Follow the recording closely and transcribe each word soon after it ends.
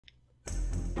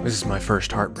This is my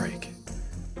first heartbreak.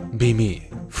 Be me,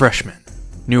 freshman,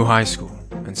 new high school,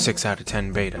 and 6 out of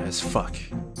 10 beta as fuck.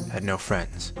 Had no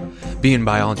friends. B in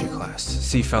biology class,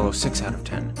 C fellow 6 out of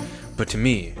 10. But to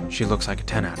me, she looks like a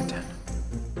 10 out of 10.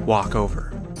 Walk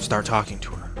over, start talking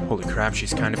to her. Holy crap,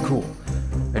 she's kind of cool.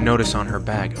 I notice on her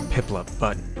bag a Piplup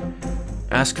button.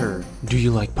 Ask her, do you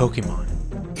like Pokemon?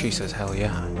 She says hell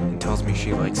yeah, and tells me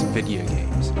she likes video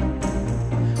games.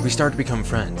 We start to become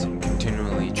friends and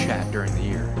continually chat during the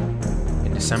year.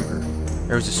 In December,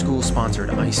 there was a school-sponsored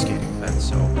ice skating event,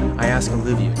 so I asked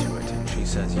Olivia to it, and she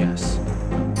says yes.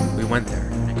 We went there,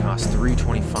 and it cost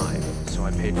 $3.25, so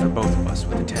I paid for both of us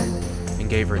with a 10, and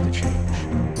gave her the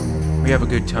change. We have a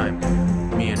good time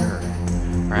there. Me and her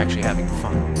are actually having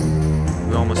fun.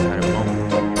 We almost had a moment.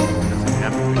 Nothing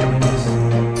happened between us.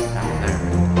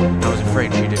 Happened there. I was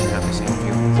afraid she didn't have the same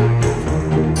feelings I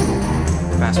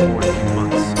had. Fast forward a few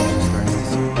months.